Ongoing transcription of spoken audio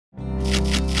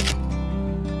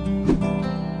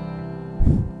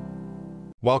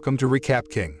Welcome to Recap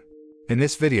King. In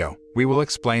this video, we will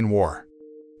explain War.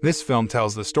 This film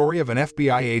tells the story of an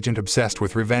FBI agent obsessed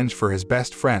with revenge for his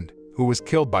best friend, who was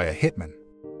killed by a hitman.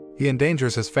 He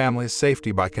endangers his family's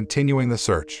safety by continuing the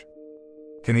search.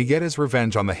 Can he get his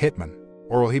revenge on the hitman,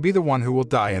 or will he be the one who will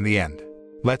die in the end?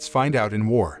 Let's find out in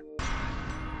War.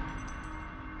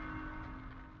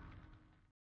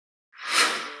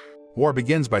 War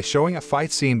begins by showing a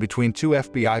fight scene between two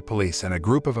FBI police and a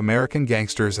group of American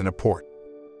gangsters in a port.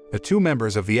 The two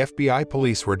members of the FBI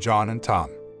police were John and Tom.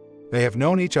 They have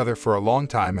known each other for a long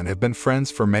time and have been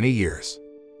friends for many years.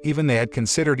 Even they had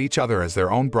considered each other as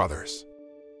their own brothers.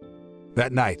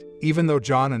 That night, even though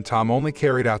John and Tom only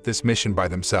carried out this mission by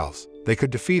themselves, they could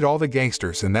defeat all the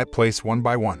gangsters in that place one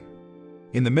by one.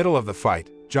 In the middle of the fight,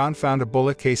 John found a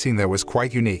bullet casing that was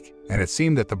quite unique, and it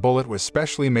seemed that the bullet was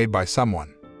specially made by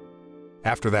someone.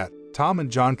 After that, Tom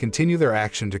and John continue their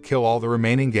action to kill all the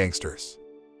remaining gangsters.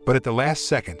 But at the last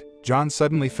second, John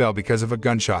suddenly fell because of a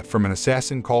gunshot from an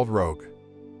assassin called Rogue.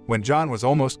 When John was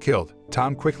almost killed,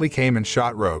 Tom quickly came and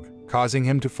shot Rogue, causing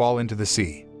him to fall into the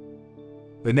sea.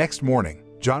 The next morning,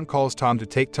 John calls Tom to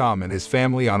take Tom and his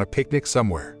family on a picnic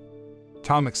somewhere.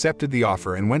 Tom accepted the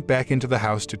offer and went back into the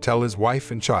house to tell his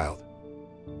wife and child.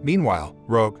 Meanwhile,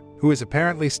 Rogue, who is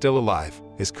apparently still alive,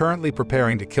 is currently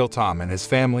preparing to kill Tom and his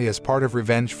family as part of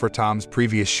revenge for Tom's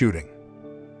previous shooting.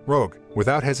 Rogue,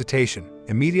 without hesitation,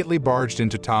 immediately barged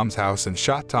into Tom's house and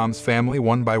shot Tom's family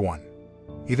one by one.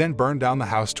 He then burned down the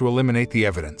house to eliminate the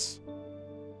evidence.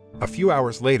 A few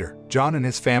hours later, John and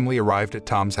his family arrived at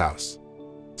Tom's house.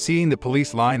 Seeing the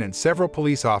police line and several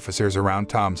police officers around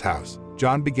Tom's house,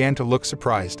 John began to look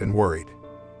surprised and worried.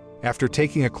 After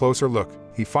taking a closer look,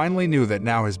 he finally knew that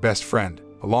now his best friend,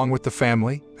 along with the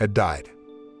family, had died.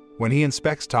 When he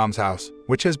inspects Tom's house,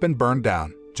 which has been burned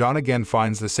down, John again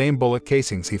finds the same bullet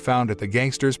casings he found at the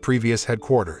gangsters' previous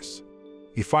headquarters.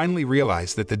 He finally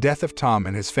realized that the death of Tom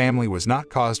and his family was not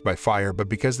caused by fire but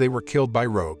because they were killed by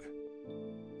Rogue.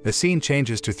 The scene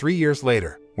changes to 3 years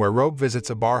later, where Rogue visits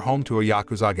a bar home to a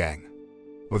Yakuza gang.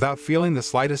 Without feeling the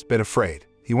slightest bit afraid,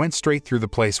 he went straight through the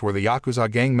place where the Yakuza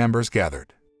gang members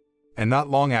gathered. And not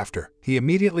long after, he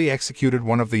immediately executed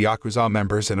one of the Yakuza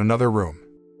members in another room.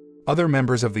 Other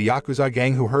members of the Yakuza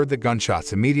gang who heard the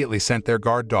gunshots immediately sent their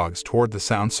guard dogs toward the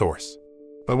sound source.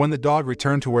 But when the dog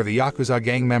returned to where the Yakuza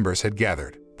gang members had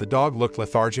gathered, the dog looked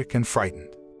lethargic and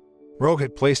frightened. Rogue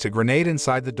had placed a grenade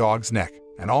inside the dog's neck,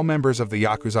 and all members of the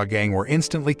Yakuza gang were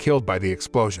instantly killed by the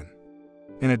explosion.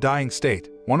 In a dying state,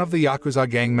 one of the Yakuza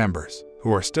gang members,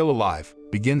 who are still alive,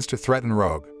 begins to threaten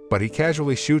Rogue, but he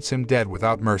casually shoots him dead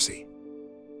without mercy.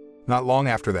 Not long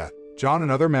after that, John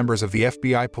and other members of the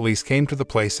FBI police came to the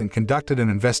place and conducted an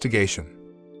investigation.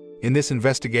 In this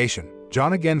investigation,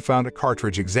 John again found a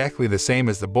cartridge exactly the same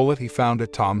as the bullet he found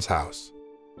at Tom's house.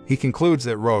 He concludes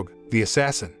that Rogue, the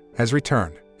assassin, has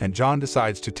returned, and John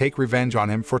decides to take revenge on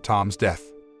him for Tom's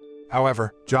death.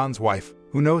 However, John's wife,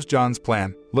 who knows John's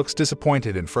plan, looks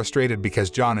disappointed and frustrated because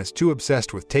John is too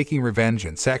obsessed with taking revenge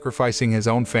and sacrificing his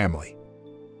own family.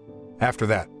 After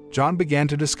that, John began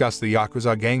to discuss the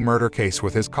Yakuza gang murder case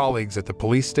with his colleagues at the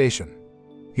police station.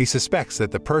 He suspects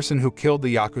that the person who killed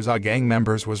the Yakuza gang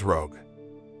members was Rogue.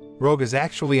 Rogue is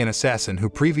actually an assassin who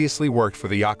previously worked for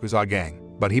the Yakuza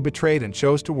gang, but he betrayed and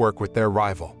chose to work with their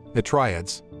rival, the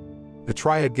Triads. The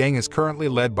Triad gang is currently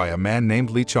led by a man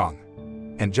named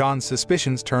Chang. And John's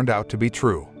suspicions turned out to be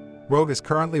true. Rogue is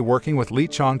currently working with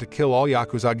Chang to kill all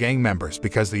Yakuza gang members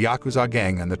because the Yakuza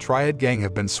gang and the Triad gang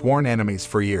have been sworn enemies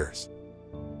for years.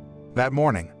 That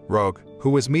morning, Rogue, who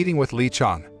was meeting with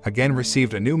Chang, again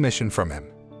received a new mission from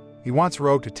him. He wants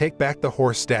Rogue to take back the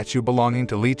horse statue belonging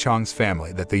to Chang's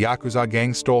family that the Yakuza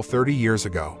gang stole 30 years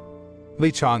ago.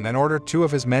 Chang then ordered two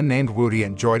of his men named Woody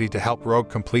and Joydy to help Rogue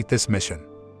complete this mission.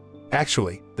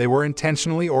 Actually, they were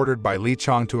intentionally ordered by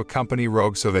Chang to accompany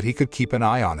Rogue so that he could keep an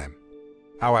eye on him.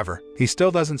 However, he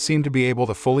still doesn't seem to be able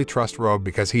to fully trust Rogue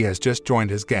because he has just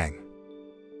joined his gang.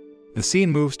 The scene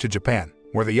moves to Japan,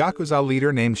 where the Yakuza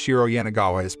leader named Shiro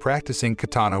is practicing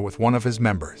katana with one of his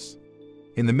members.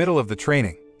 In the middle of the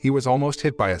training, he was almost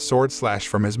hit by a sword slash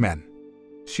from his men.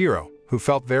 Shiro, who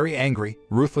felt very angry,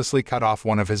 ruthlessly cut off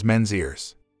one of his men's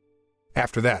ears.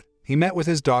 After that, he met with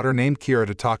his daughter named Kira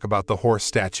to talk about the horse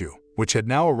statue, which had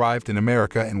now arrived in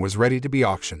America and was ready to be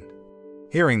auctioned.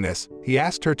 Hearing this, he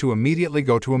asked her to immediately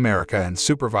go to America and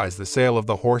supervise the sale of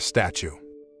the horse statue.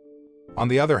 On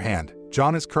the other hand,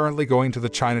 John is currently going to the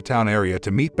Chinatown area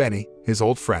to meet Benny, his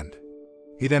old friend.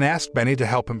 He then asked Benny to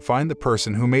help him find the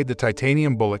person who made the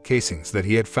titanium bullet casings that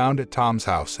he had found at Tom's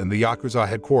house and the Yakuza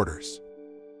headquarters.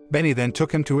 Benny then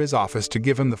took him to his office to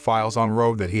give him the files on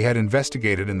Rogue that he had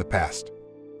investigated in the past.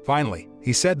 Finally,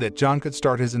 he said that John could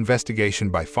start his investigation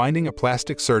by finding a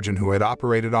plastic surgeon who had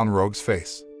operated on Rogue's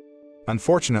face.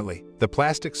 Unfortunately, the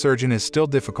plastic surgeon is still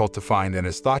difficult to find and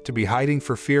is thought to be hiding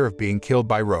for fear of being killed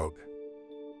by Rogue.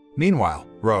 Meanwhile,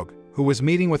 Rogue, who was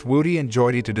meeting with Woody and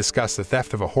Joydy to discuss the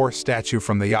theft of a horse statue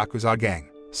from the Yakuza gang,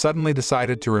 suddenly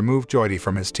decided to remove Joydy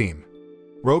from his team.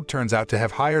 Rogue turns out to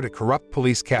have hired a corrupt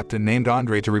police captain named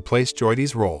Andre to replace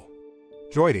Joydy's role.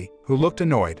 Joydy, who looked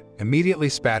annoyed, immediately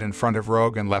spat in front of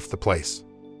Rogue and left the place.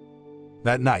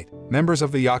 That night, members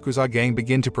of the Yakuza gang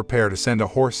begin to prepare to send a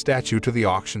horse statue to the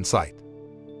auction site.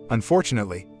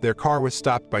 Unfortunately, their car was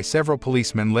stopped by several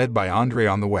policemen led by Andre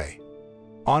on the way.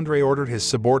 Andre ordered his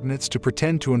subordinates to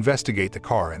pretend to investigate the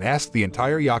car and asked the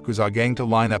entire Yakuza gang to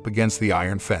line up against the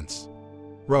iron fence.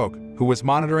 Rogue, who was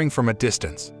monitoring from a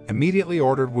distance, immediately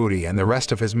ordered Woody and the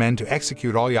rest of his men to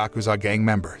execute all Yakuza gang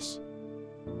members.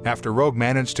 After Rogue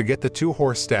managed to get the two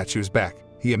horse statues back,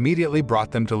 he immediately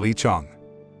brought them to Lee Chang.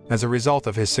 As a result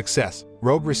of his success,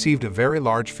 Rogue received a very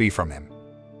large fee from him.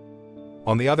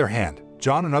 On the other hand,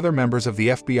 John and other members of the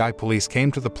FBI police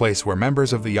came to the place where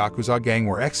members of the Yakuza gang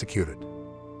were executed.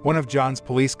 One of John's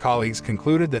police colleagues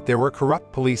concluded that there were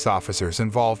corrupt police officers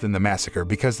involved in the massacre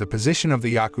because the position of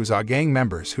the Yakuza gang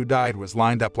members who died was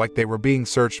lined up like they were being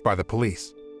searched by the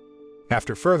police.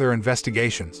 After further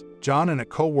investigations, John and a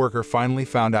co-worker finally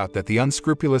found out that the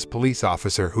unscrupulous police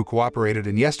officer who cooperated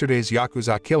in yesterday's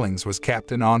Yakuza killings was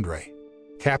Captain Andre.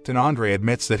 Captain Andre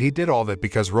admits that he did all that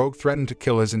because Rogue threatened to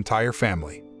kill his entire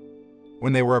family.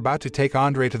 When they were about to take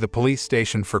Andre to the police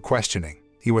station for questioning,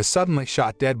 he was suddenly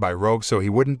shot dead by Rogue so he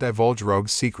wouldn't divulge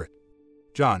Rogue's secret.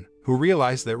 John, who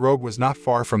realized that Rogue was not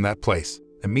far from that place,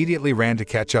 immediately ran to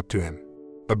catch up to him.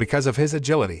 But because of his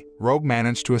agility, Rogue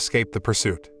managed to escape the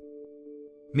pursuit.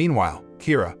 Meanwhile,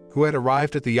 Kira, who had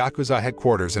arrived at the Yakuza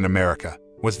headquarters in America,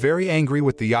 was very angry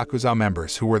with the Yakuza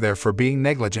members who were there for being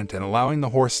negligent and allowing the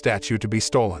horse statue to be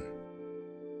stolen.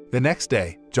 The next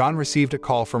day, John received a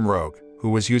call from Rogue, who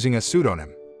was using a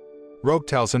pseudonym. Rogue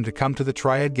tells him to come to the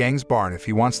Triad gang's barn if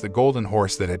he wants the golden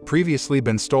horse that had previously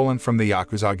been stolen from the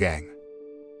Yakuza gang.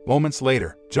 Moments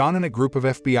later, John and a group of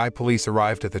FBI police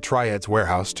arrived at the Triad's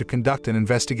warehouse to conduct an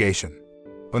investigation.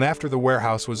 But after the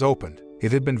warehouse was opened,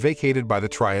 it had been vacated by the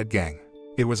Triad gang.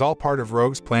 It was all part of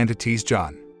Rogue's plan to tease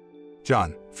John.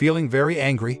 John, feeling very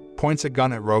angry, points a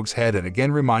gun at Rogue's head and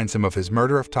again reminds him of his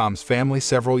murder of Tom's family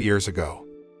several years ago.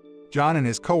 John and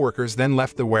his co-workers then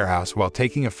left the warehouse while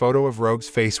taking a photo of Rogue's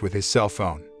face with his cell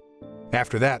phone.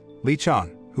 After that, Lee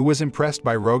Chang, who was impressed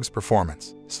by Rogue's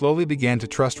performance, slowly began to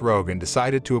trust Rogue and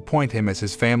decided to appoint him as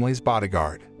his family's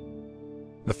bodyguard.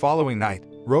 The following night,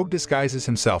 Rogue disguises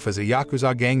himself as a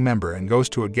Yakuza gang member and goes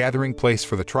to a gathering place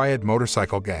for the Triad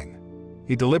motorcycle gang.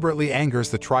 He deliberately angers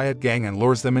the Triad gang and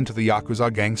lures them into the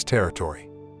Yakuza gang's territory.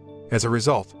 As a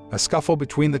result, a scuffle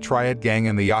between the Triad gang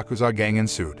and the Yakuza gang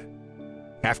ensued.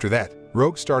 After that,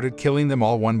 Rogue started killing them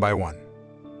all one by one.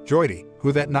 Joydy,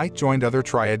 who that night joined other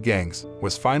Triad gangs,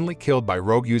 was finally killed by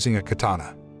Rogue using a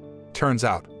katana. Turns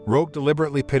out, Rogue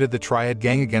deliberately pitted the Triad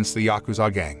gang against the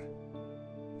Yakuza gang.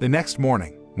 The next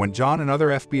morning, when John and other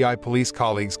FBI police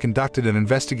colleagues conducted an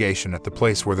investigation at the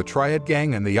place where the Triad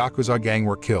gang and the Yakuza gang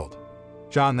were killed,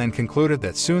 John then concluded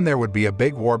that soon there would be a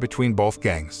big war between both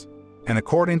gangs. And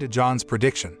according to John's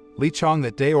prediction, Lee Chang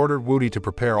that day ordered Woody to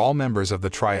prepare all members of the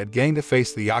Triad gang to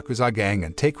face the Yakuza gang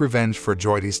and take revenge for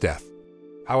Joydy's death.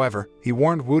 However, he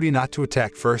warned Woody not to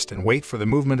attack first and wait for the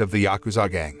movement of the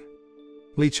Yakuza gang.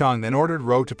 Lee Chang then ordered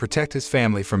Rogue to protect his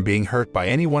family from being hurt by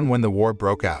anyone when the war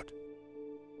broke out.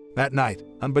 That night,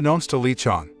 unbeknownst to Lee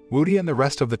Chang, Woody and the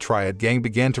rest of the Triad gang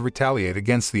began to retaliate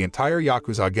against the entire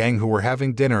Yakuza gang who were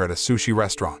having dinner at a sushi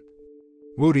restaurant.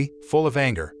 Woody, full of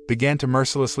anger, began to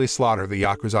mercilessly slaughter the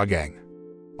Yakuza gang.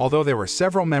 Although there were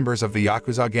several members of the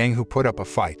Yakuza gang who put up a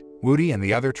fight, Woody and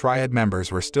the other Triad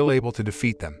members were still able to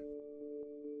defeat them.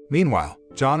 Meanwhile,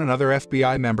 John and other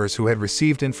FBI members who had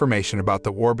received information about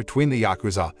the war between the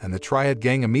Yakuza and the Triad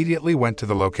gang immediately went to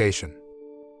the location.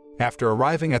 After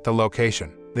arriving at the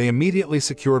location, they immediately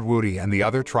secured Woody and the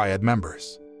other Triad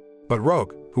members. But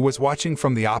Rogue, who was watching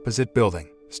from the opposite building,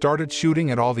 started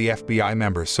shooting at all the FBI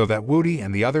members so that Woody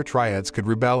and the other Triads could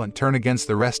rebel and turn against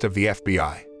the rest of the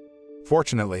FBI.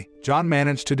 Fortunately, John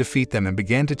managed to defeat them and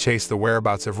began to chase the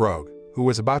whereabouts of Rogue, who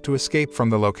was about to escape from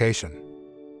the location.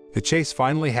 The chase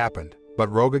finally happened,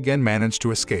 but Rogue again managed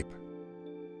to escape.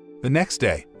 The next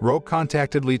day, Rogue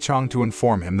contacted Lee Chang to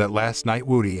inform him that last night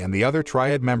Woody and the other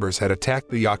Triad members had attacked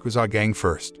the Yakuza gang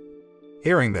first.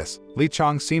 Hearing this, Lee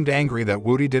Chang seemed angry that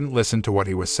Woody didn't listen to what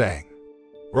he was saying.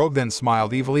 Rogue then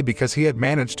smiled evilly because he had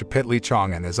managed to pit Lee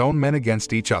Chang and his own men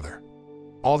against each other.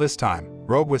 All this time,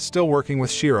 Rogue was still working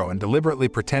with Shiro and deliberately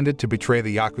pretended to betray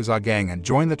the Yakuza gang and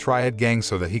join the Triad gang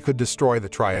so that he could destroy the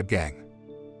Triad gang.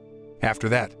 After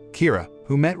that, Kira,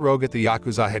 who met Rogue at the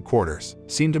Yakuza headquarters,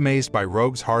 seemed amazed by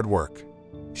Rogue's hard work.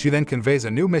 She then conveys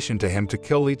a new mission to him to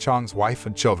kill Lee Chang's wife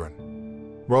and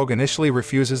children. Rogue initially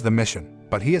refuses the mission,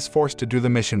 but he is forced to do the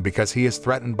mission because he is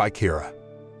threatened by Kira.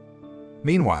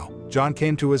 Meanwhile, John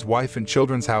came to his wife and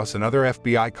children's house and other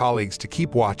FBI colleagues to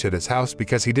keep watch at his house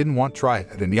because he didn't want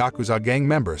Triad and Yakuza gang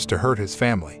members to hurt his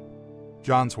family.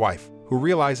 John's wife, who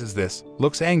realizes this,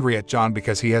 looks angry at John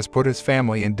because he has put his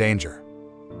family in danger.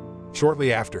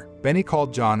 Shortly after, Benny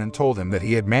called John and told him that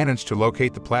he had managed to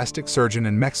locate the plastic surgeon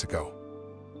in Mexico.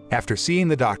 After seeing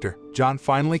the doctor, John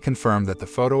finally confirmed that the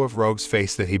photo of Rogue's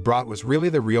face that he brought was really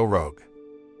the real Rogue.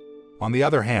 On the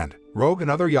other hand, Rogue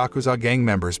and other Yakuza gang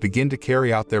members begin to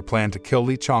carry out their plan to kill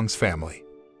Lee Chang's family.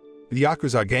 The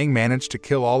Yakuza gang managed to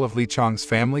kill all of Lee Chang's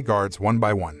family guards one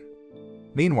by one.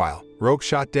 Meanwhile, Rogue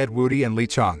shot dead Woody and Lee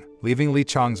Chang, leaving Lee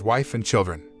Chang's wife and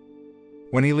children.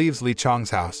 When he leaves Lee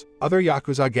Chang's house, other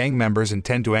Yakuza gang members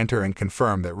intend to enter and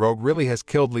confirm that Rogue really has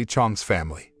killed Lee Chang's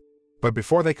family. But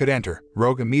before they could enter,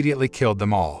 Rogue immediately killed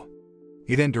them all.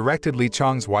 He then directed Lee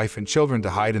Chang's wife and children to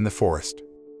hide in the forest.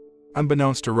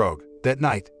 Unbeknownst to Rogue, that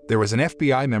night, there was an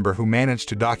FBI member who managed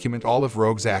to document all of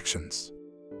Rogue's actions.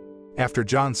 After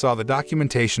John saw the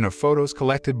documentation of photos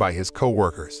collected by his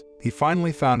co-workers, he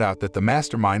finally found out that the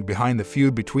mastermind behind the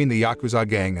feud between the Yakuza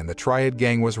gang and the Triad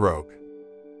gang was Rogue.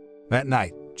 That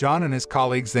night, John and his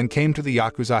colleagues then came to the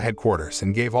Yakuza headquarters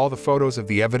and gave all the photos of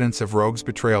the evidence of Rogue's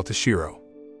betrayal to Shiro.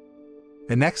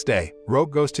 The next day,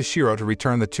 Rogue goes to Shiro to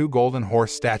return the 2 golden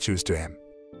horse statues to him.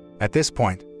 At this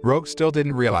point, Rogue still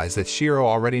didn't realize that Shiro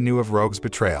already knew of Rogue's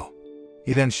betrayal.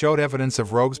 He then showed evidence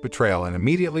of Rogue's betrayal and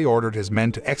immediately ordered his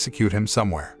men to execute him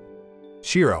somewhere.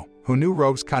 Shiro, who knew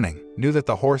Rogue's cunning, knew that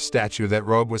the horse statue that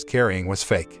Rogue was carrying was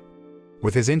fake.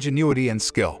 With his ingenuity and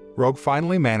skill, Rogue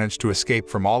finally managed to escape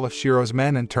from all of Shiro's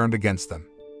men and turned against them.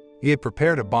 He had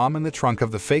prepared a bomb in the trunk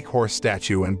of the fake horse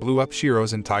statue and blew up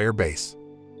Shiro's entire base.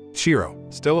 Shiro,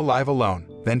 still alive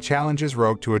alone, then challenges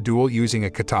Rogue to a duel using a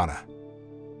katana.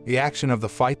 The action of the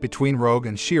fight between Rogue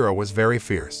and Shiro was very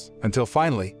fierce, until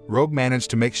finally, Rogue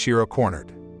managed to make Shiro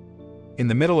cornered. In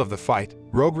the middle of the fight,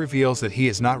 Rogue reveals that he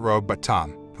is not Rogue but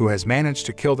Tom, who has managed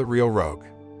to kill the real Rogue.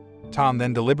 Tom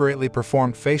then deliberately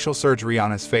performed facial surgery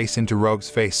on his face into Rogue's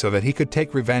face so that he could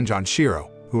take revenge on Shiro,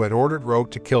 who had ordered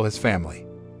Rogue to kill his family.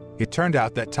 It turned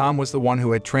out that Tom was the one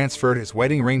who had transferred his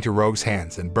wedding ring to Rogue's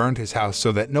hands and burned his house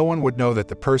so that no one would know that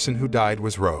the person who died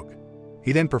was Rogue.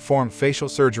 He then performed facial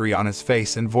surgery on his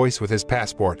face and voice with his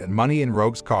passport and money in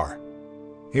Rogue's car.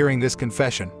 Hearing this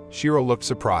confession, Shiro looked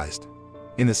surprised.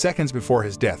 In the seconds before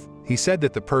his death, he said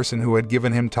that the person who had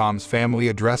given him Tom's family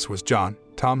address was John,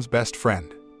 Tom's best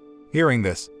friend. Hearing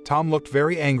this, Tom looked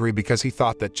very angry because he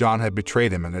thought that John had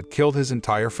betrayed him and had killed his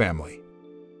entire family.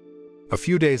 A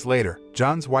few days later,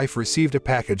 John's wife received a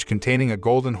package containing a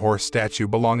golden horse statue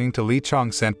belonging to Lee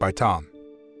Chang sent by Tom.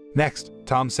 Next,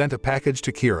 Tom sent a package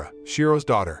to Kira, Shiro's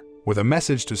daughter, with a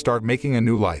message to start making a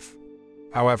new life.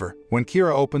 However, when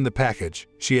Kira opened the package,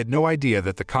 she had no idea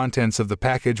that the contents of the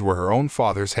package were her own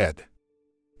father's head.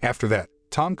 After that,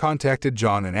 Tom contacted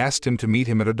John and asked him to meet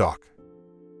him at a dock.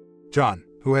 John,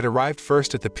 who had arrived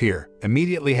first at the pier,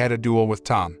 immediately had a duel with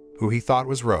Tom, who he thought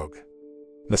was Rogue.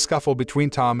 The scuffle between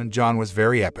Tom and John was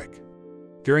very epic.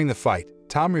 During the fight,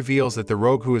 Tom reveals that the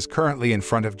Rogue who is currently in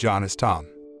front of John is Tom.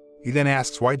 He then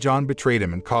asks why John betrayed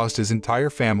him and caused his entire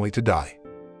family to die.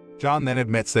 John then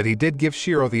admits that he did give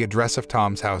Shiro the address of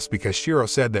Tom's house because Shiro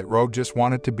said that Rogue just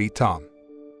wanted to beat Tom.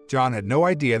 John had no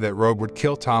idea that Rogue would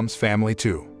kill Tom's family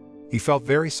too. He felt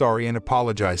very sorry and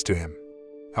apologized to him.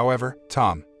 However,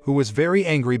 Tom, who was very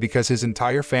angry because his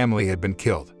entire family had been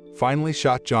killed, finally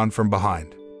shot John from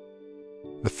behind.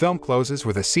 The film closes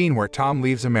with a scene where Tom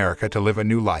leaves America to live a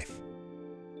new life.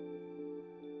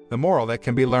 The moral that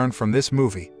can be learned from this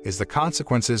movie is the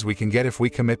consequences we can get if we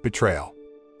commit betrayal.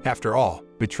 After all,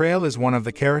 betrayal is one of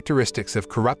the characteristics of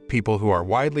corrupt people who are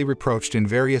widely reproached in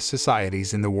various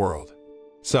societies in the world.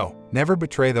 So, never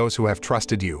betray those who have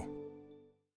trusted you.